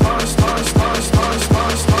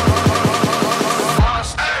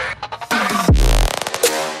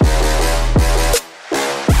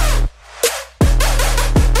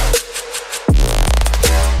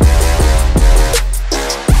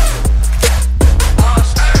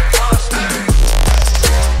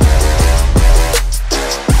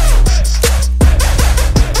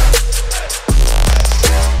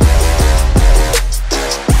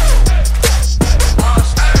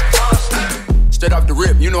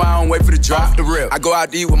 Wait for the drop the rip. I go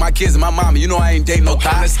out to eat with my kids and my mama. You know I ain't dating no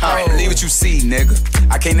cops. Believe what you see, nigga.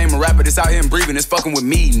 I can't name a rapper that's out here and breathing. It's fucking with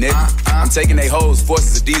me, nigga. I'm taking they hoes,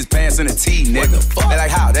 forces, Adidas pants, and a tee, nigga. They like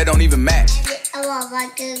how? That don't even match.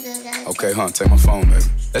 Okay, take my phone, baby.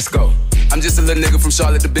 Let's go. I'm just a little nigga from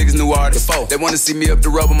Charlotte, the biggest new artist. They wanna see me up the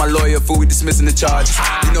road with my lawyer, fool, we dismissing the charges.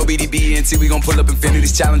 You know BDB and T, we gon' pull up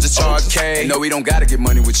Infinity's challenger charges. Okay. No, we don't gotta get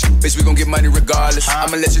money with you. Bitch, we gon' get money regardless.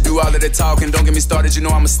 I'ma let you do all of that talking. Don't get me started, you know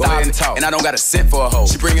I'ma stop it. And I don't got a cent for a hoe.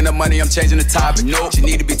 She bringing up money, I'm changing the topic. Nope. She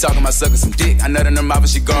need to be talking about sucking some dick. I nut in her mouth and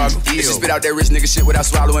she gargle. If she spit out that rich nigga shit without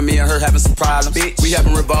swallowing, me and her having some problems. Bitch. We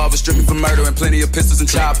having revolvers, stripping for murder and plenty of pistols and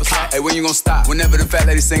choppers. Hey, when you gon' stop? Whenever the fat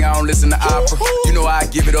lady sing, I don't listen to opera. You know I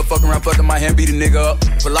give it up, fuck around, fucking my hand, beat a nigga up.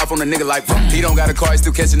 Pull off on a nigga like he don't got a car, he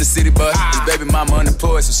still catching the city bus. His baby mama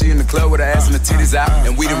unemployed, so she in the club with her ass and her titties out.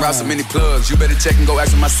 And we done route so many plugs. You better check and go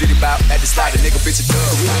ask my city bout. Had to slide the nigga bitch a dub.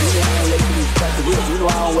 You know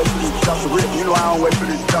I don't wait for this drop to rip. You know I don't wait for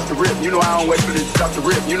this drop to rip. You know I don't wait for this drop to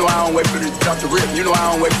rip. You know I don't wait for this drop to rip. You know I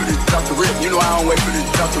don't wait for this drop to rip. You know I don't wait for this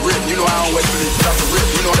drop to rip. You know I don't wait for this drop to rip.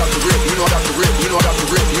 You know drop to rip. You know drop to rip. You know drop to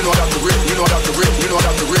rip. You know drop to rip. You know drop to rip. You know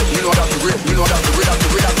drop to rip. You know drop to rip. You know drop to rip.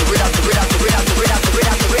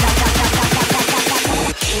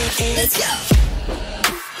 Let's go.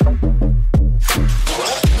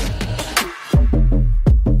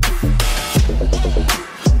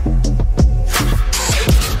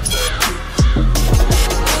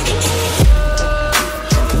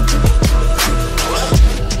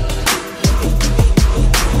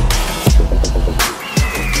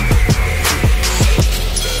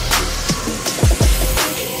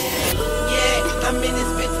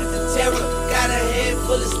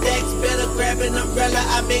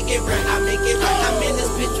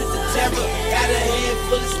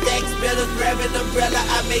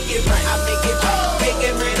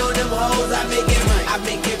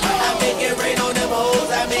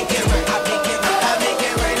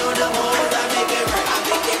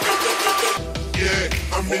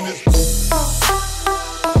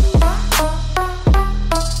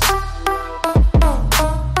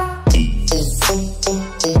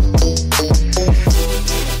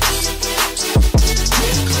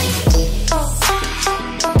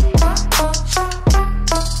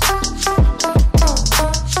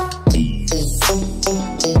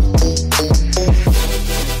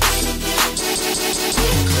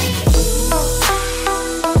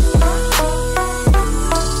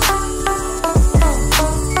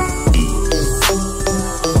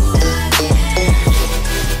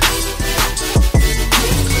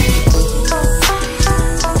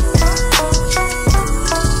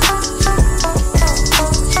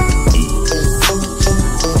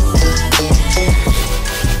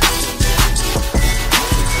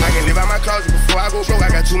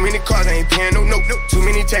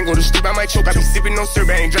 Choke, I be sipping on syrup,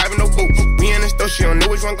 I ain't driving no boat. We in the store, she don't know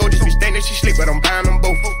which one go. Just be staying that she sleep, but I'm buying them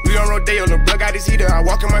both. We on Rodeo, the plug got his heater. I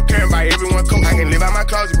walk in my car and buy everyone coat. I can live out my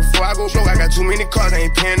closet before I go broke. I got too many cars, I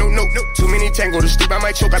ain't paying no note. Too many tango to sleep, I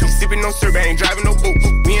might choke. I be sipping on syrup, I ain't driving no boat.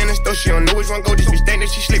 We in the store, she don't know which one go. Just be staying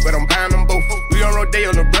that she sleep, but I'm buying them both. We on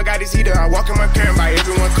Rodeo, the plug got his heater. I walk in my car and buy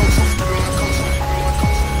everyone coat.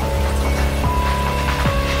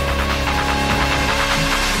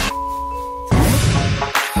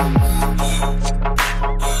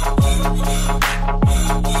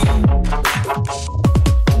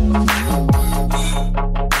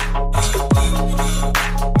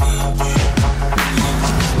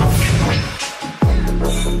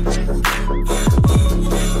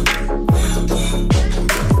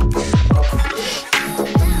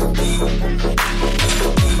 Live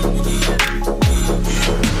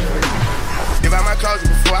out my closet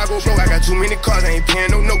before I go broke. I got too many cars, I ain't paying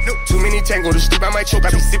no note. Too many tango to sleep, I might choke. I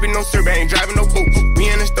be sipping no syrup, I ain't driving no boat. We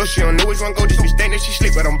in the store, she don't know which one go. This bitch think that she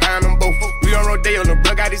sleep, but I'm buying them both. We on Rodeo, the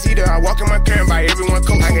plug got his heater. I walk in my car and buy everyone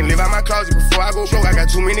coat. I can live out my closet before I go broke. I got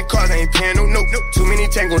too many cars, I ain't paying no note. Too many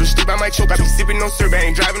tango to sleep, I might choke. I be sipping no syrup, I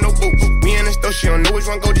ain't driving no boat. We in the store, she don't know which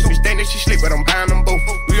one go. This bitch think that she sleep, but I'm buying them both.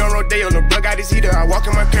 We on Rodeo, the plug got his heater. I walk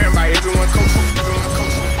in my car and buy everyone coat.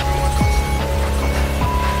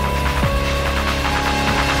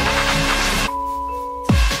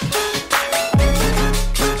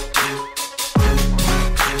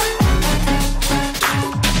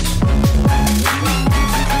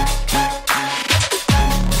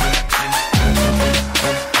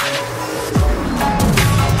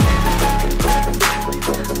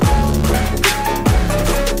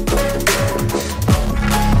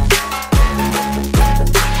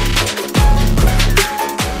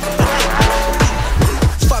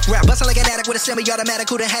 Semi-automatic,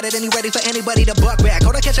 who done had it, and he ready for anybody to buck back.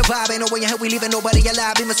 Hold on, catch a vibe, ain't no way in hell we leaving nobody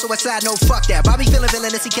alive. Even suicide, no fuck that. Bobby feeling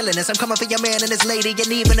villainous, he killing us. I'm coming for your man and his lady, and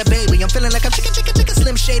even a baby. I'm feeling like I'm chicken,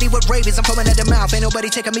 Slim Shady with rabies. I'm foaming at the mouth, ain't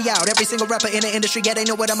nobody taking me out. Every single rapper in the industry, yeah, they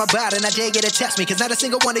know what I'm about, and I dare you to test me, cause not a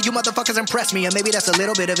single one of you motherfuckers impress me. And maybe that's a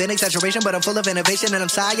little bit of an exaggeration, but I'm full of innovation, and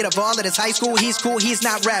I'm tired of all of this high school. He's cool, he's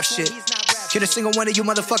not rap shit. Can a single one of you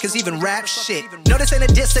motherfuckers even rap shit? No, this ain't a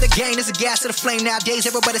diss to the game, this a gas to the flame. Nowadays,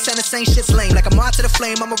 everybody saying the same shit's lame. Like I'm on to the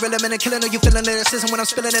flame, I'm a real man and killing. Are you feeling lyricism when I'm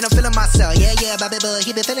spilling and I'm feeling myself? Yeah, Bobby Boy,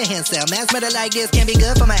 he been feeling himself. Man's better like this, can't be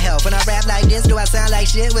good for my health. When I rap like this, do I sound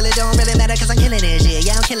like shit? Well, it don't really matter cause I'm killing this shit.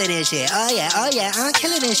 Yeah, I'm killing this shit. Oh yeah, I'm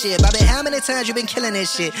killing this shit. Bobby, how many times you been killing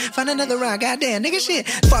this shit? Find another round, goddamn, nigga shit.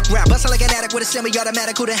 Fuck rap, bustle like an addict with a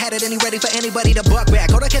semi-automatic. Who done had it and he ready for anybody to buck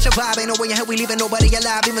back. Hold on, catch a vibe, ain't no way in hell we leaving nobody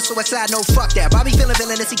alive. Even suicide, no fuck that. Bobby feeling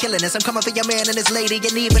villainous, he killing us. I'm coming for your man and his lady,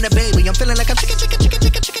 and even a baby. I'm feeling like I'm chicken.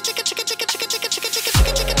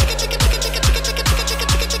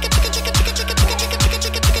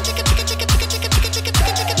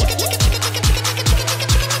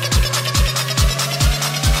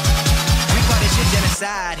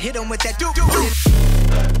 Hit him with that doo.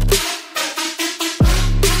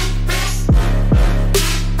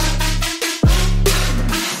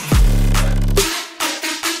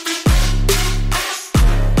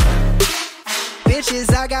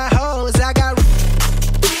 Bitches, I got hoes, I got.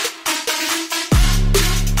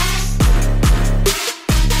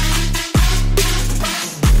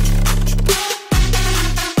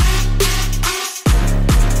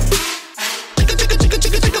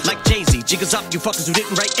 Jiggers up, you fuckers who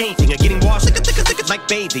didn't write anything are getting washed like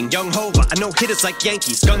bathing. Young Hova, I know hitters like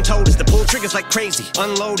Yankees. Gun toters, the pull triggers like crazy.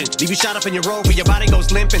 Unloaded, leave you shot up in your Rover. Your body goes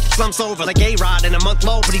limping, slumps over like A-Rod in a month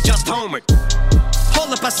low, but he just homered.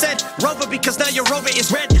 Hold up, I said Rover because now your Rover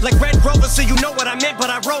is red like Red Rover, so you know what I meant. But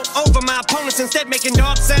I wrote over my opponents instead, making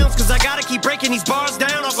dog sounds, cause I gotta keep breaking these bars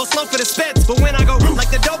down. I'll go slow for the speds, but when I go like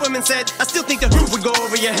the Doberman said, I still think the roof would go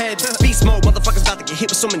over your head. Beast mode, motherfuckers about to get hit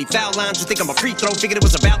with so many foul lines. You think I'm a free throw, figured it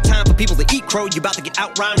was about time for people to eat crow. You about to get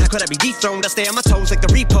outrhymed, how could I be dethroned? I stay on my toes like the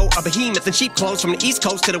repo, a behemoth in cheap clothes. From the east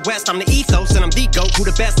coast to the west, I'm the ethos and I'm the GOAT. Who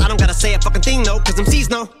the best? I don't gotta say a fucking thing, no, cause MCs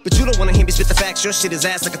know. But you don't wanna hear me spit the facts, your shit is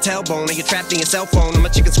ass like a tailbone, and you're trapped in your cell phone. I'm a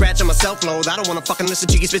chicken scratch on my self-load. I don't wanna fucking listen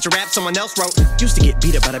to you spit your rap someone else wrote. Used to get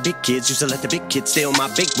beat up by the big kids, used to let the big kids steal my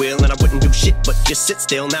big wheel, and I wouldn't do shit but just sit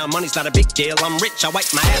still. Now money's not a big deal, I'm rich, I wipe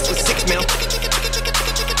my ass with 6 mil. We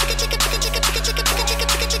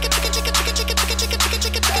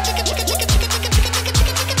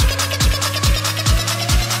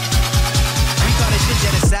call this shit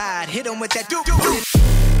genocide, hit him with that doo.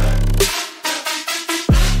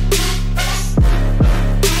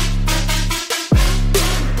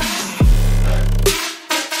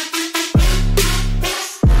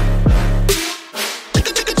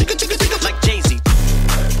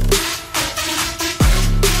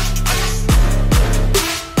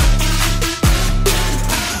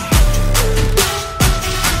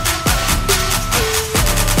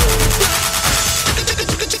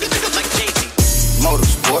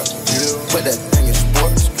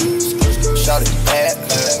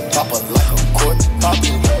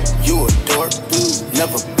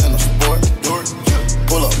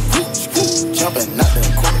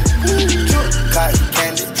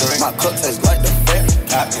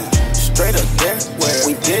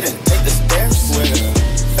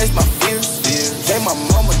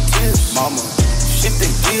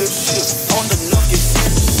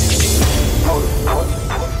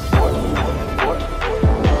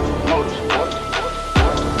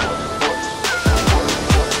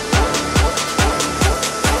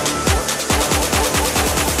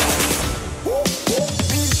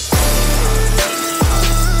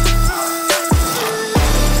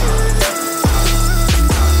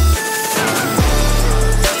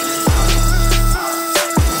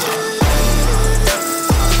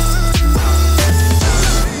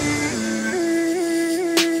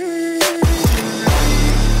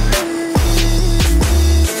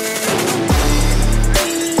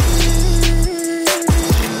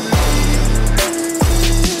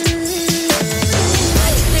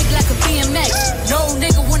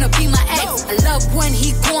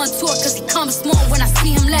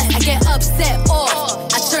 upset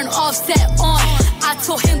off. I turn offset on. I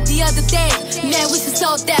told him the other day, man, we should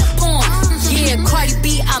sell that porn. Yeah, Cardi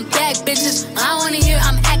B, I'm back, bitches. I wanna hear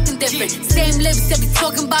I'm acting different. Same lips that be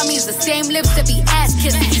talking about me is the same lips that be ass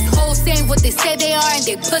kissing. These hoes saying what they say they are and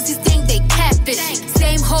they pussies think they catfish.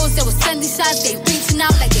 Same hoes that was sending shots, they reaching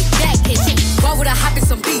out like they back kitchen. Why would I hop in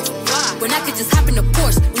some beef when I could just hop in a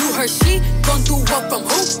Porsche? You heard she gon' do what from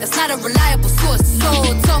who? That's not a reliable source. So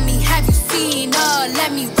tell me, have you seen her?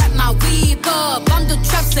 Let me wrap my weave up. I'm the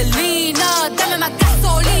trap Selena. Dame my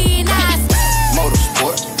gasolina.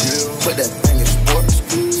 Motorsport, put that thing in sports.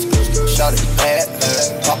 Shot it bad,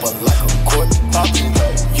 pop her like a court.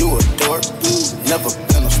 You a dork, never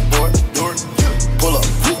been a sport. Pull up,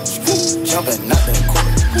 jumping out that court.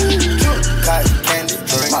 Cotton candy,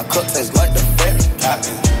 my cup tastes like the fair.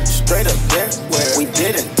 Straight up there, we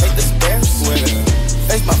didn't take the stairs.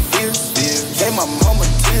 Face my fears, gave my mama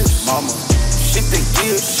tears. Mama, shit the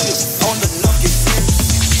gears, shit on the nucky sears.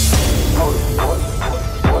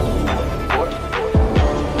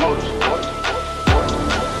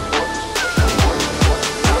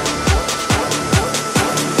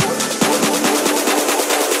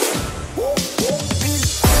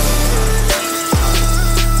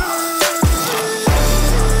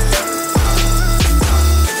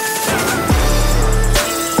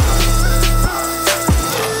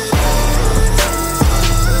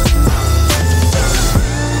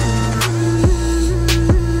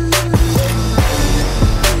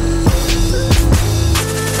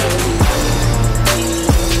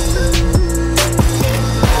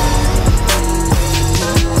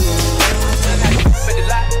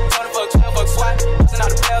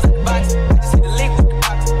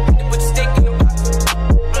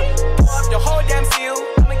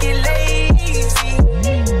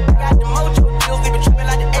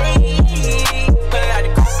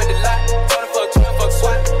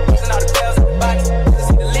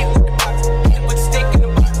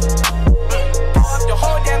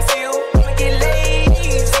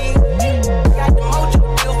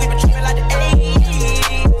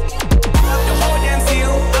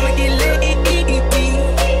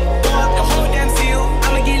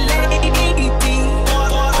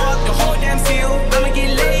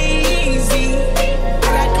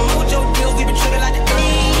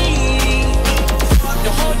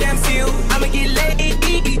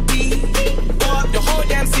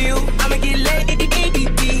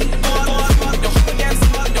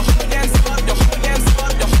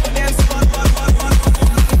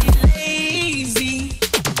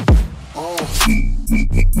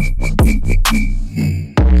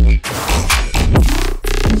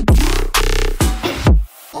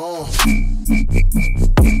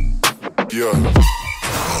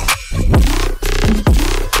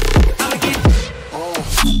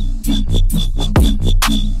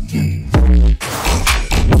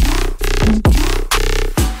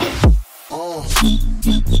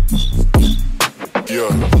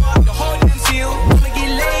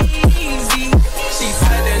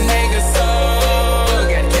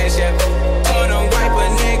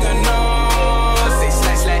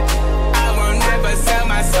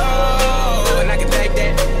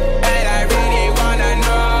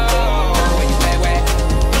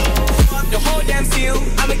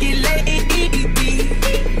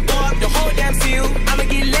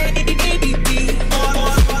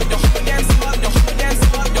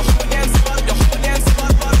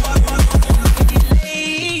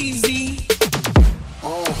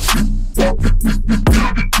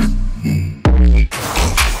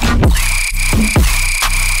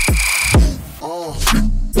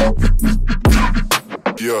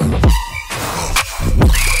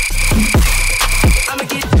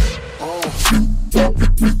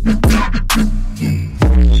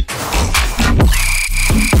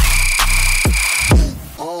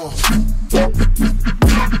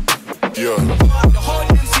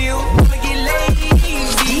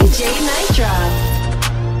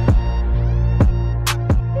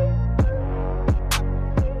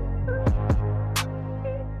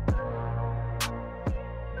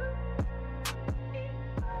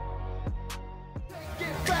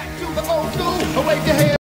 Away your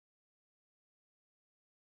head.